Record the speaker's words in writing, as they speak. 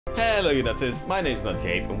Hello, you nutters. My name's Nutty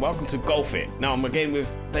Ape, and welcome to Golf It. Now I'm again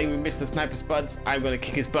playing with Mr. Sn1perspuds. I'm gonna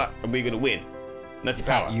kick his butt, and we're gonna win. Nutty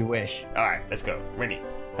power. You wish. All right, let's go. Ready?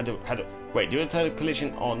 How do? Wait, do you want to turn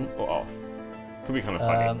collision on or off? Could be kind of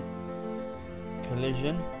funny.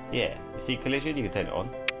 Collision. Yeah. You see collision? You can turn it on.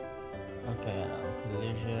 Okay,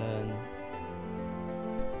 collision.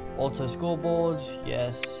 Auto scoreboard.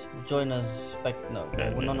 Yes. Join us. No,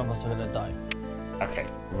 none of us are gonna die. Okay.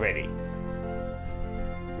 Ready.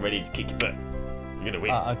 Ready to kick your butt. You're gonna win.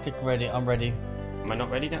 I click ready. I'm ready. Am I not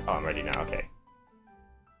ready now? Oh, I'm ready now. Okay.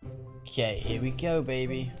 Okay, here we go,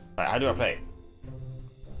 baby. Right, how do I play?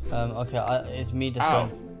 Okay, it's me just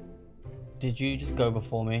going. Did you just go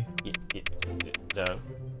before me? No.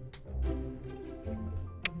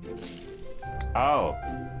 Oh.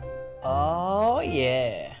 Oh,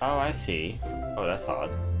 yeah. Oh, I see. Oh, that's hard.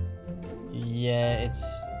 Yeah,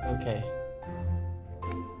 it's... Okay.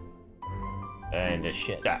 And a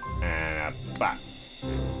shit. That, and a back.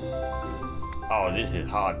 Oh, this is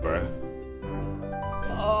hard, bro.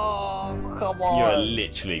 Oh, come on. You're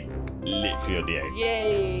literally on the edge.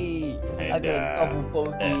 Yay! And, I got a double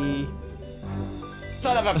bogey.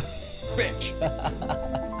 Son of a bitch!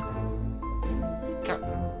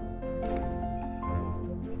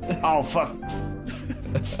 Oh, fuck.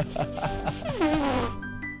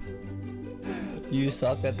 You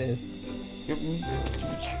suck at this.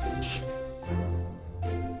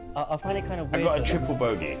 I find it kind of weird. I got a triple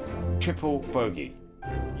bogey. Triple bogey.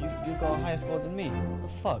 You got a higher score than me. What the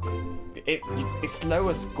fuck? It's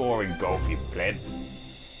lower scoring golf you played.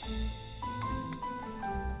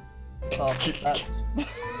 Oh, that's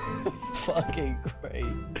fucking great.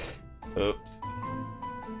 Oops.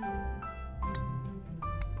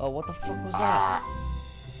 Oh, what the fuck was that?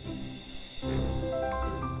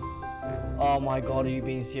 Oh my god, are you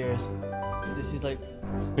being serious? This is like...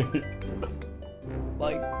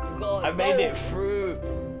 My god. I made it through.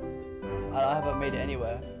 I haven't made it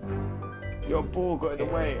anywhere. Your ball got in the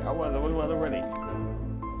way. I won already.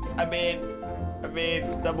 I'm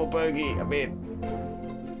in. Double bogey. I'm in.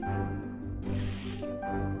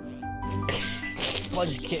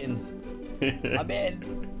 Fudge kittens. I'm in.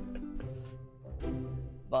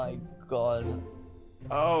 My god.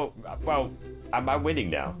 Oh, well, am I winning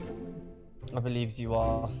now? I believe you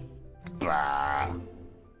are. Bah.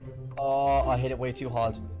 Oh, I hit it way too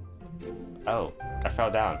hard. Oh, I fell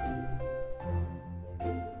down.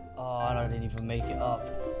 Oh, and I didn't even make it up.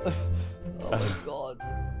 Oh my god.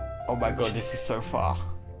 Oh my god, this is so far.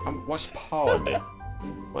 What's par on this?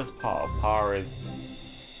 What's par? Par is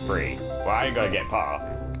 3. Well, I ain't gonna get par.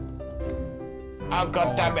 Oh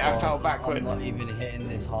god damn it, I fell backwards. I'm not even hitting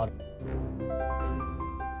this hard.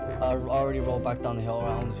 I already rolled back down the hill.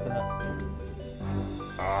 Right? I'm just gonna...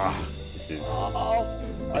 Ah, this is... Oh,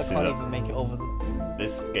 I can't even make it over the...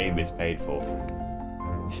 This game is paid for.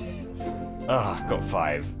 Ah, got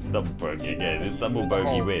 5. Double bogey again. This double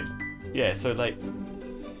bogey win. Yeah, so like...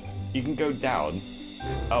 You can go down.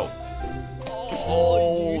 Oh.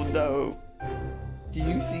 Oh no. Did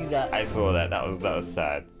you see that? I saw that. That was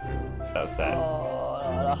sad. That was sad.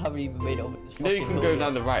 Oh, I haven't even made it over. You know you can go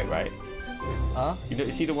down the right? Huh?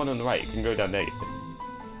 You see the one on the right? You can go down there.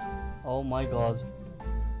 Oh my god.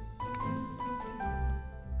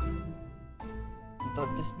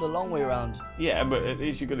 But this is the long way around. Yeah, but at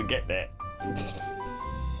least you're gonna get there.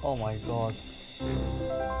 Oh my god.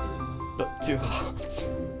 Not too hard.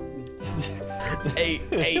 8.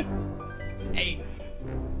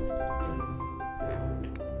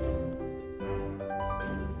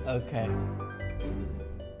 Okay.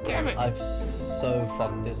 Damn it! I've so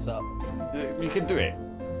fucked this up. You can do it.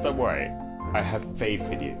 Don't worry. I have faith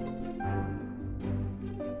in you.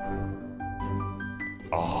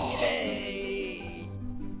 Oh. Yay!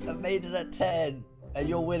 I made it at 10, and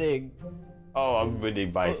you're winning. Oh, I'm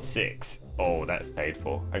winning by 6. Oh, that's paid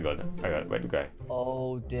for. Hang on. Where'd you go?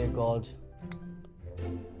 Oh dear God.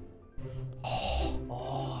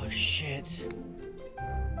 Oh shit.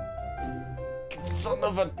 Son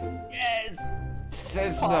of a... Yes!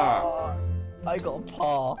 Says that. I got a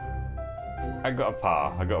par. I got a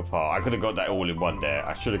par. I could have got that all in one there.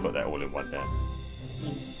 I should have got that all in one there.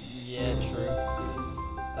 Yeah, true.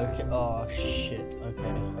 Okay. Oh shit.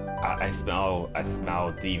 Okay. I smell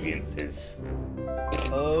deviances.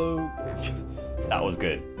 Oh. That was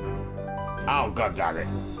good. Oh god damn it.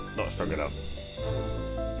 Not strong enough.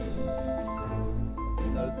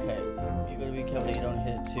 Okay. You gotta be careful that you don't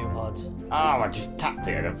hit it too hard. Oh, I just tapped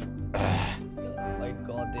it. Oh my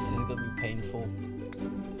god, this is gonna be painful.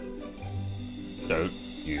 Don't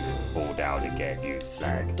you fall down again, you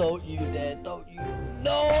slag. Don't you dare, don't you.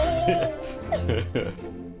 No!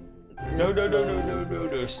 No, no, no, no, no, no,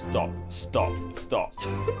 no. Stop, stop, stop,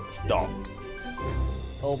 stop.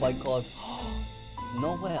 Oh my god.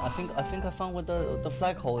 No way. I think I found where the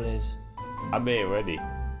flag hole is. I'm here already.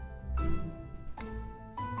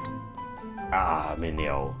 Ah, I'm in the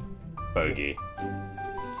old bogey.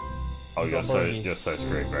 Oh, you're so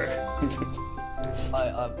screwed, bro.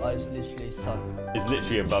 I just literally suck. It's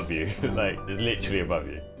literally above you. Like, it's literally above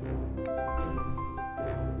you.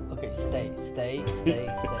 Okay, stay.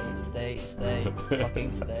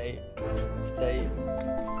 Fucking stay.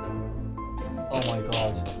 Oh my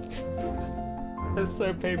god. It's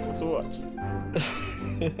so painful to watch.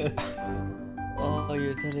 Oh,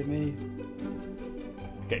 you're telling me.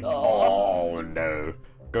 Okay. Oh no.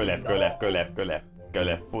 Go left, go left, go left, go left. Go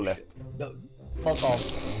left, full left. No, fuck off.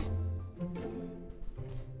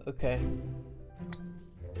 Okay.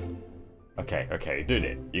 Okay, okay, you're doing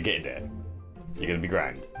it. You're getting there. You're gonna be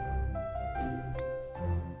grand.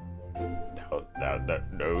 No, no, no,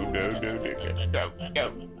 no, no, no, no, no, no.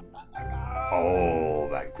 Oh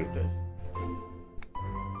my goodness.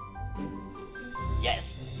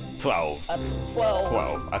 Yes! 12. That's 12.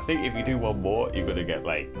 12. I think if you do one more, you're gonna get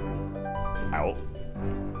like out.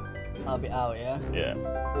 I'll be out, yeah? Yeah.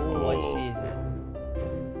 Oh, I see, is it?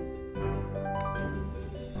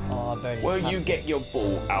 Oh, I barely Will tapped you it. get your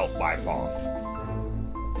ball out my path?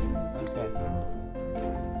 Okay.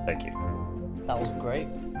 Thank you. That was great.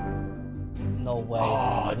 No way.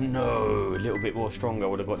 Oh no, a little bit more stronger, I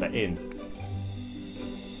would have got that in.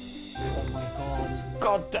 Oh my god.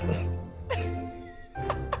 God damn.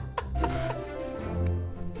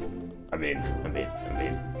 I'm in.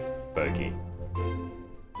 Bogey.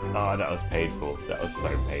 Oh, that was painful. That was so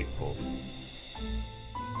painful.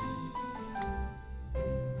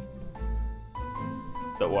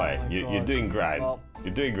 Don't worry, Oh my you're God. doing grand. Well-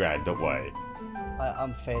 You're doing grand, don't worry.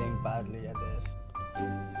 I'm failing badly at this.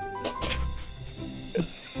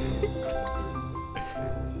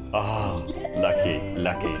 Oh, lucky.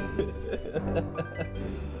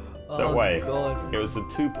 Don't worry. God. It was a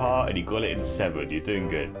 2-part and you got it in 7. You're doing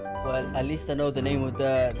good. Well, at least I know the name of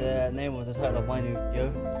the name of the title of my new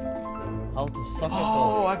video. How to suck at Oh,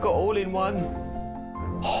 golf. I got all in one.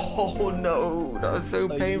 Oh no, that was so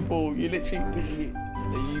Are painful. You literally,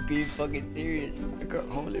 Are you being fucking serious? I got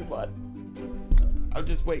all in one. I'll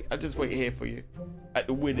just wait here for you at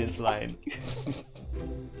the winner's line.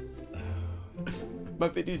 My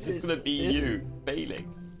video's just gonna be you failing.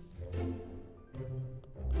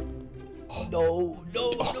 No.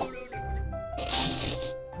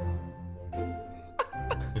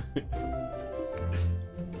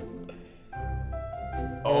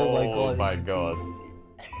 Oh my god. My god.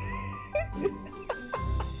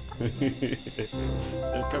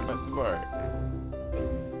 You'll come back tomorrow.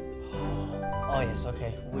 Oh yes,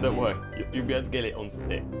 okay. Don't worry, you'll be able to get it on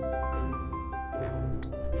 6.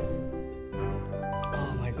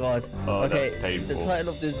 Oh my god. Oh, okay, that's painful. the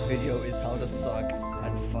title of this video is how to suck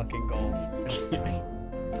at fucking golf.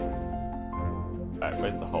 Alright,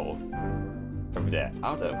 where's the hole? Over there.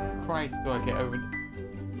 How the Christ do I get over?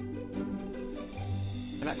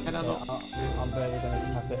 Can I not? I'm barely gonna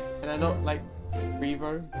tap it. Can I not like free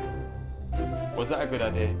roam? Was that a good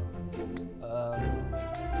idea?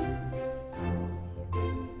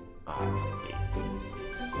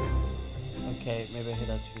 Okay, maybe I hit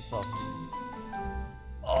that too soft.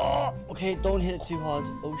 Oh, okay, don't hit it too hard.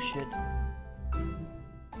 Oh shit.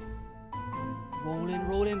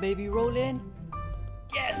 Roll in, baby, roll in.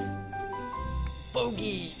 Yes!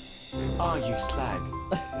 Bogey! Oh, you slag.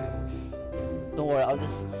 Don't worry, I'll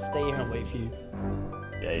just stay here and wait for you.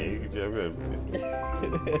 Yeah, you can do it.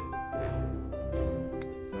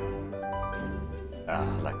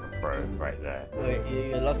 Like a pro right there. Wait,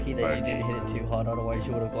 you're lucky that you didn't hit it too hard, otherwise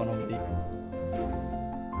you would have gone over the...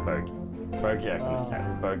 Bogey. Bogey I can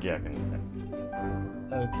accept. Bogey I can accept.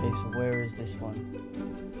 Okay, so where is this one?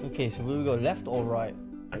 Okay, so will we go left or right?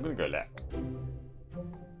 I'm gonna go left.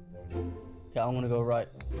 Okay, I'm gonna go right.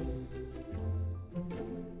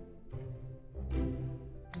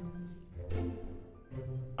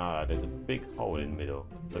 There's a big hole in the middle,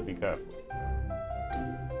 so be careful.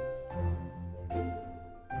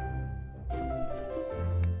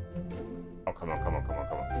 Oh, come on.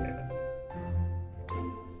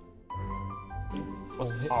 Yeah,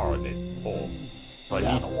 what's par on this ball? So I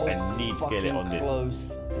need to get it on this.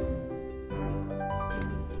 Close.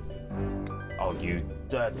 Oh, you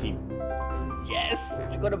dirty. Yes!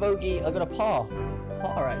 I got a bogey. I got a par.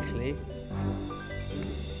 Par, actually.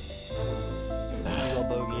 I got a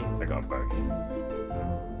bogey. I got a bogey.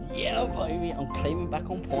 Yeah, baby. I'm claiming back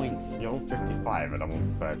on points. You're on 55 and I'm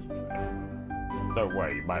on 35. Don't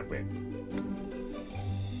worry, you might win.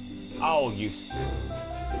 Oh, you.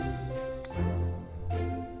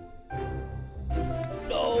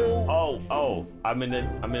 No. Oh. I'm in the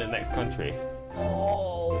next country.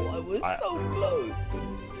 Oh, I was so close.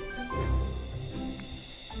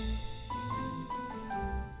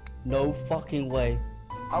 No fucking way.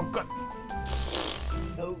 Oh god.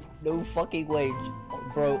 No fucking way,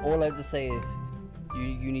 bro. All I have to say is,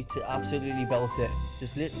 you need to absolutely belt it.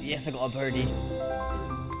 Yes, I got a birdie.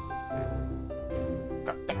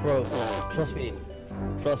 Bro, trust me.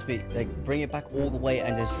 Like, bring it back all the way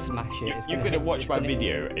and just smash it. You're gonna watch my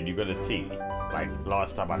video and you're gonna see. Like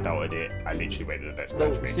last time I belted it, I literally went to the next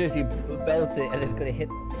country. No, seriously, belt it and it's gonna hit.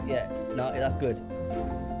 Yeah, no, that's good.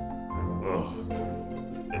 Ugh.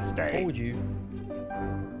 Let's stay. Told you.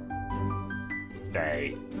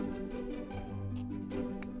 Stay.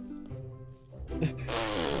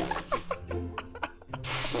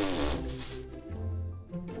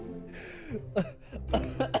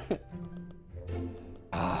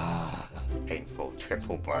 That's painful.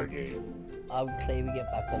 Triple bogey. I'm claiming it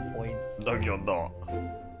back on points. No, you're not.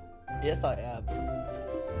 Yes, I am.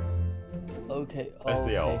 Okay. Where's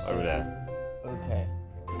the L? Over there. Okay.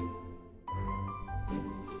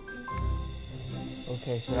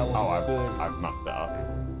 Okay, so that was good. I've mucked that up.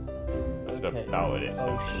 I should have belted it.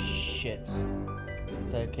 Oh shit.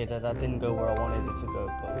 Okay, that didn't go where I wanted it to go,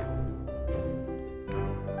 but.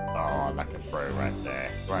 Oh, like a pro right there.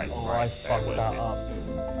 Right. Oh, right I fucked that up.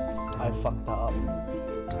 I fucked that up.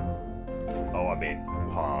 Oh, I'm in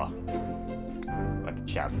par. Like a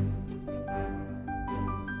champion.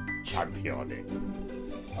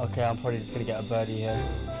 Okay, I'm probably just gonna get a birdie here.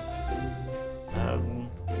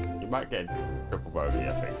 You might get a triple bogey,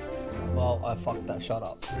 I think. Well, I fucked that shot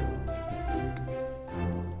up.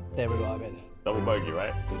 There we go, I'm in. Double bogey,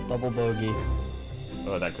 right? Double bogey.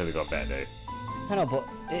 Oh, that could have got better, though. I know, but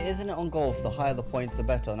isn't it on golf? The higher the points, the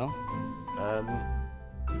better, no?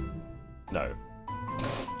 No.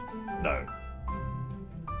 No.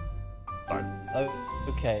 Thanks. Oh,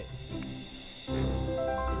 okay.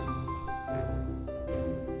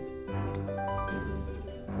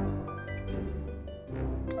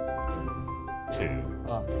 Two.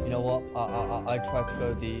 You know what? I tried to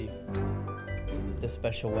go the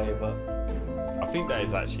special way, but I think that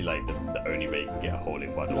is actually like the only way you can get a hole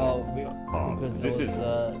in one. no, because this is.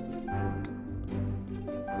 oh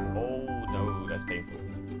no, that's painful.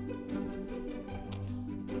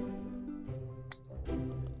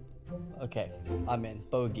 Okay, I'm in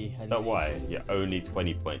bogey. That's why you're only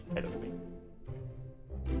 20 points ahead of me.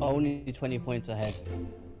 Only 20 points ahead.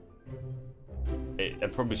 I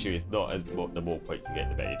promise you, it's not as the more points you get,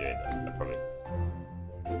 the better you're doing. I promise.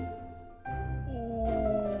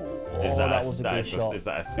 Ooh, Is that was a good shot. Is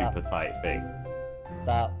that a super tight thing?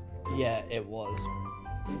 Yeah, it was.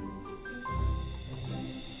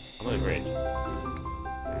 I'm on the bridge.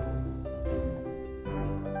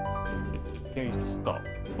 Can you just stop?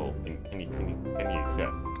 Or can you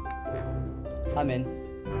just? I'm in.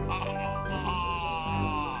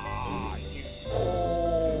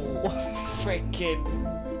 Oh, freaking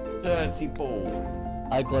dirty ball!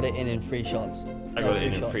 I got it in 3 shots. I got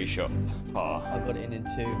it in 3 shots. Ah. I got it in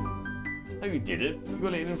 2. No, you didn't. You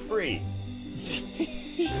got it in 3.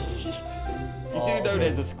 You do know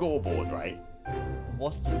there's a scoreboard, right?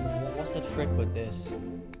 What's the trick with this?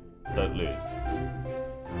 Don't lose.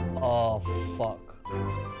 Oh fuck.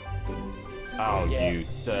 Oh, yeah. you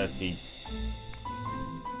dirty.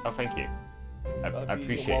 Oh, thank you. I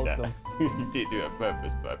appreciate that. You didn't do it on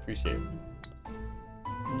purpose, but I appreciate it.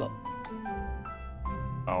 No.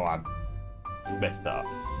 Oh, I'm messed up.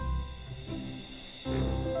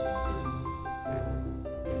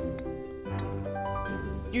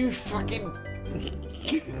 You fucking.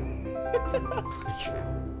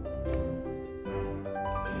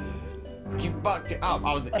 You fucked it up.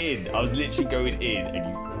 I was in. I was literally going in, and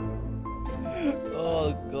you.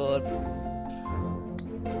 Oh god.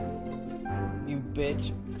 You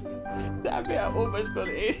bitch. Damn it! I almost got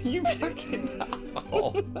it in. You fucking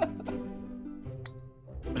asshole.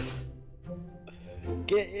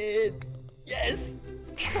 Get in. Yes.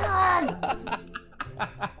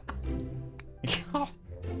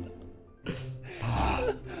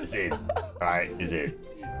 It's in. Alright, it's in.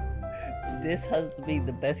 This has to be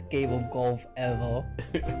the best game of golf ever.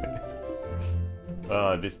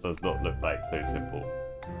 This does not look like so simple.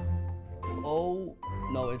 Oh,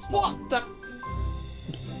 no, it's not. What the?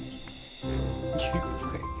 You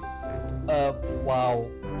prick. Wow.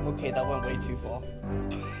 Okay, that went way too far.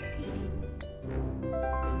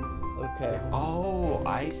 Okay. Oh,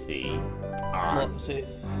 I see. What, so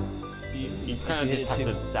you kind of just have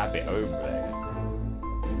to dab it over there.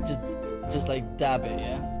 just like dab it,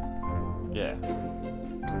 yeah? Yeah.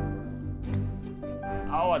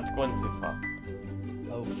 Oh, I'd gone too far.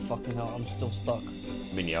 Oh fucking hell! I'm still stuck.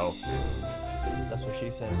 Mini-golf. That's what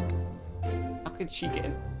she says. How could she get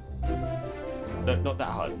in? No, not that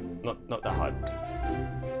hard. Not that hard.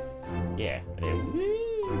 Yeah. And then, woo.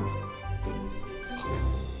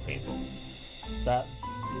 Painful. That.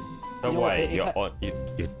 Don't worry,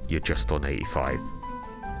 you're just on 85.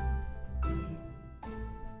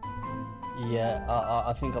 Yeah,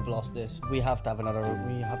 I think I've lost this. We have to have another.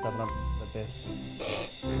 We have to have another at this.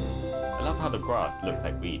 I love how the grass looks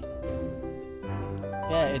like weed.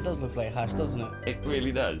 Yeah, it does look like hash, doesn't it? It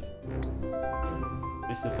really does.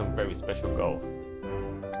 This is some very special golf.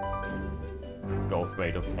 Golf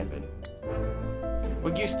made of heaven.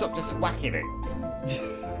 Will you stop just whacking it?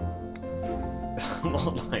 I'm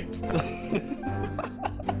not like that.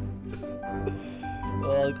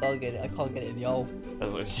 Oh, I can't get it. I can't get it in the hole.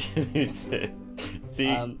 That's what she said. See,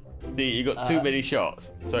 you got too many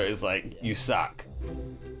shots, so it's like you suck.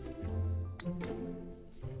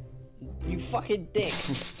 You fucking dick.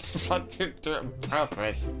 I didn't do it on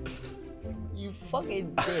purpose. You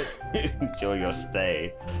fucking dick. Enjoy your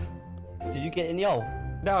stay. Did you get in the hole?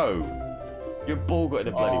 No, your ball got in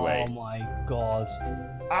the bloody way. Oh my god.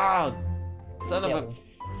 Ah, son of Yeah, a.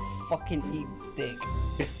 fucking eat dick.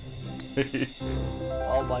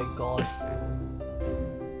 Oh my god.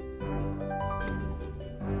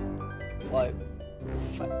 What?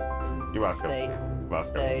 You're welcome. Stay.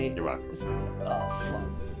 Welcome. Stay. You're welcome. Oh fuck.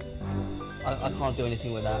 I can't do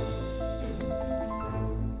anything with that.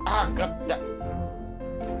 Ah, got that.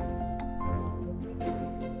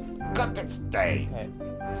 Got to stay. Okay.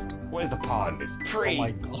 Where's the pond? It's free. Oh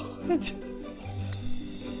my god.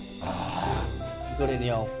 You got it in the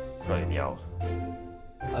hole. Got it, yo.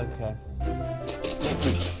 Okay.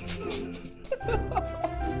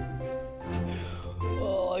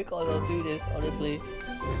 Oh, I cannot do this, honestly.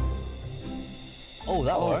 Oh,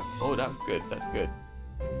 that works. Oh, that's good. That's good.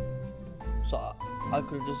 So I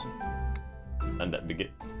could have just. And that begin.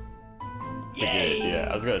 Yay! Yeah,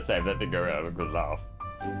 I was gonna say if that didn't go around, I'm gonna laugh.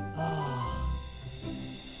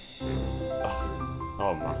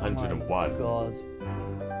 Oh, my 101. My god.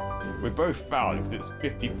 We both fouled because it's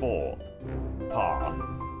 54 par.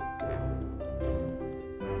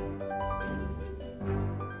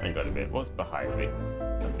 Hang on a minute. What's behind me?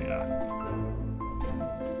 Nothing else.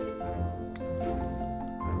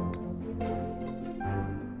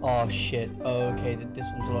 Oh shit. Oh, okay, this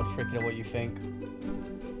one's a lot trickier than what you think.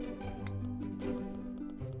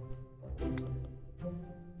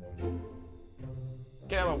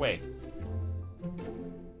 Get out of my way.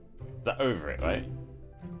 Is that over it, right?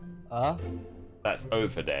 Huh? That's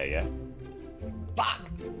over there, yeah? Fuck!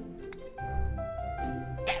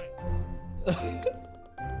 Damn it!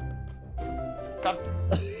 God.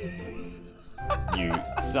 You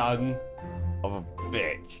son of a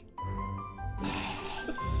bitch.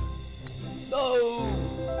 No!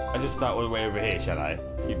 I just start all the way over here, shall I?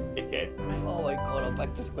 You dickhead. Oh my god, I'm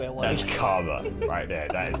back to square one. That's karma, right there.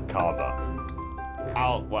 That is karma.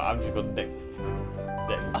 Ow, well, I'm just going next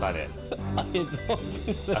planet. I am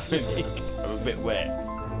I'm a bit wet.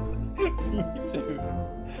 Me too.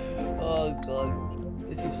 Oh god,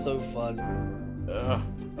 this is so fun. Ugh,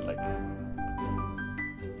 I like it.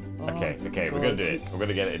 Oh, Okay, we're gonna do it. We're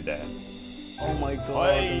gonna get it in there. Oh my god.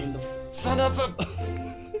 Oi, I'm in the son of a...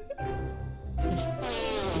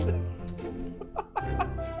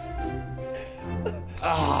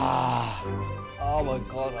 Ah! Oh my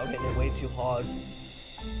god, I'm hitting it way too hard.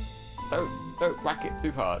 Don't whack it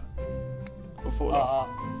too hard. We'll fall off.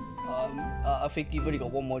 I think you've only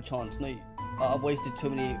got one more chance. No, I've wasted too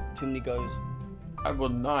many goes. I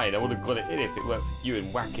won 9. I would have got it in if it weren't for you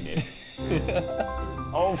and whacking it.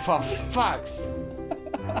 Oh, for fuck's!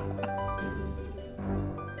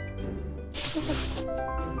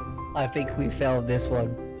 I think we failed this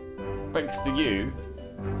one. Thanks to you.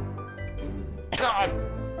 God!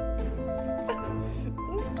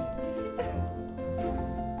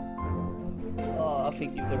 Oh, I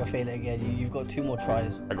think you're gonna fail it again. You've got 2 more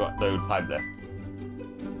tries. I got no time left.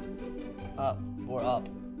 Up or up.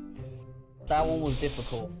 That one was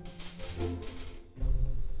difficult.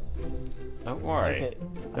 Don't worry. Okay.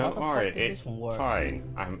 Don't worry. Does this It's one work? fine.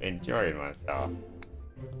 I'm enjoying myself.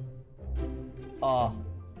 Ah,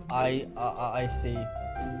 I see.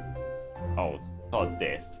 Oh, sod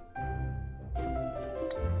this.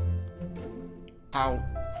 How?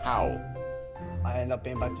 I end up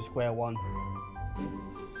being back to square one.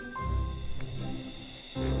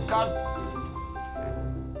 God!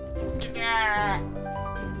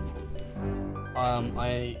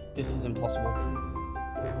 This is impossible.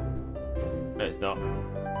 No, it's not.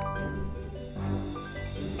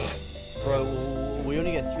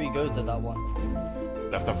 only get 3 goes at that one.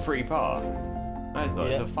 That's a 3 par. No, it's not.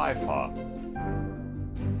 Yeah. It's a 5 par.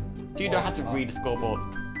 Do you know how to read the scoreboard?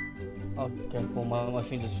 Okay, well, my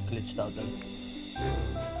thing just glitched out then.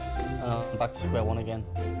 I'm back to square one again.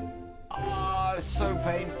 Oh, it's so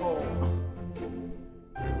painful.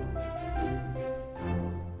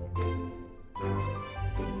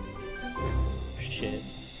 Shit.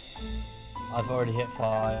 I've already hit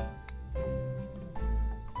 5.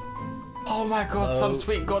 Oh my god, some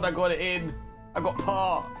sweet god, I got it in. I got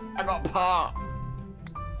par. I got par.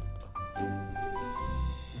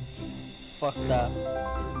 Fuck that.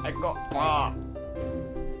 I got par.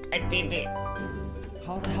 I did it.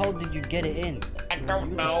 How the hell did you get it in? I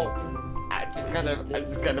don't know. I just kind of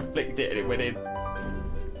flicked it and it went in.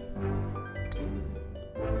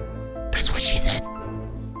 That's what she said.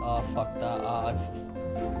 Oh, fuck that.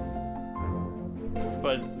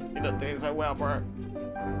 Spuds, you're not doing so well, bro.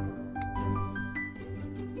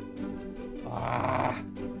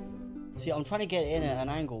 See, I'm trying to get it in at an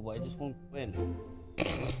angle, but it just won't win.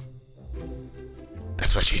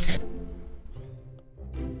 That's what she said.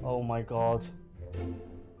 Oh my god.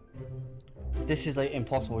 This is like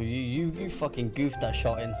impossible. You fucking goofed that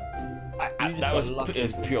shot in. That was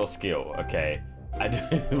pure skill, okay? I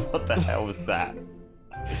don't know what the hell was that.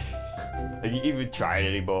 Are you even trying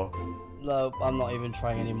anymore? No, I'm not even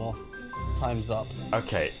trying anymore. Time's up.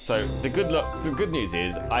 Okay, so the good news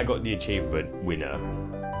is I got the achievement winner.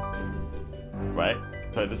 Right?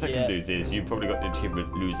 So the second news is you probably got the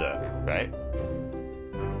achievement loser, right?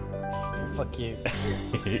 Fuck you.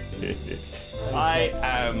 I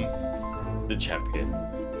am the champion.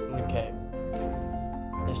 Okay.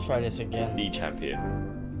 Let's try this again. The champion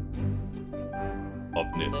of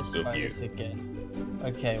Let's try you. this again.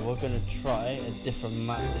 Okay, we're gonna try a different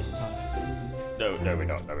map this time. No, we're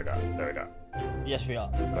not. No, we're not. No, we're not. Yes, we are.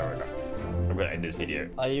 No, we're not. I'm gonna end this video.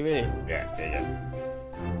 Are you really? Yeah.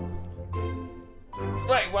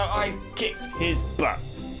 Right, well, I kicked his butt.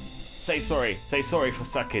 Say sorry. Say sorry for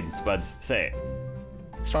sucking, Spuds. Say it.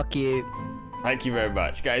 Fuck you. Thank you very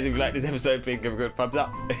much. Guys, if you like this episode, please give a good thumbs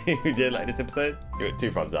up. If you did like this episode, give it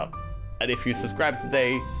 2 thumbs up. And if you subscribe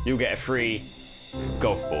today, you'll get a free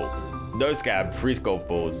golf ball. No scam, free golf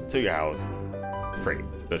balls to your house. Free.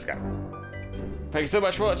 No scam. Thank you so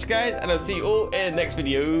much for watching, guys, and I'll see you all in the next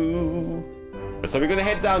video. So we're going to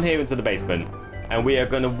head down here into the basement, and we are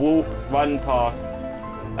going to run past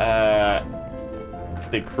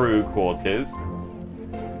the crew quarters.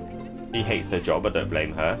 She hates her job, I don't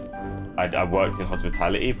blame her. I worked in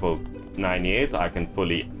hospitality for 9 years. I can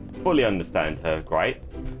fully understand her gripe.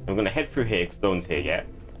 I'm going to head through here because no one's here yet.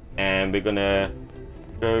 And we're going to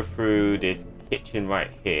go through this kitchen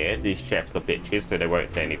right here. These chefs are bitches, so they won't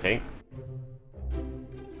say anything.